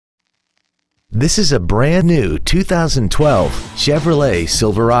This is a brand new 2012 Chevrolet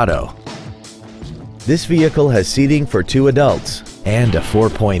Silverado. This vehicle has seating for 2 adults and a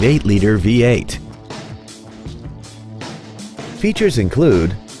 4.8-liter V8. Features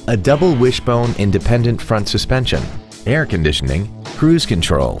include a double wishbone independent front suspension, air conditioning, cruise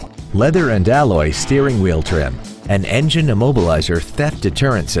control, leather and alloy steering wheel trim, an engine immobilizer theft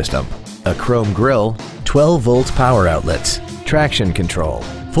deterrent system, a chrome grille, 12-volt power outlets, traction control,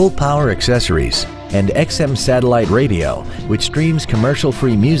 full power accessories, and XM satellite radio, which streams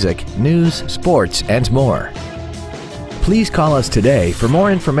commercial-free music, news, sports, and more. Please call us today for more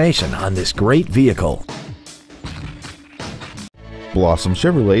information on this great vehicle. Blossom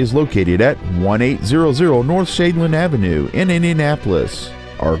Chevrolet is located at 1800 North Shadeland Avenue in Indianapolis.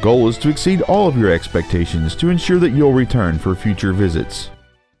 Our goal is to exceed all of your expectations to ensure that you'll return for future visits.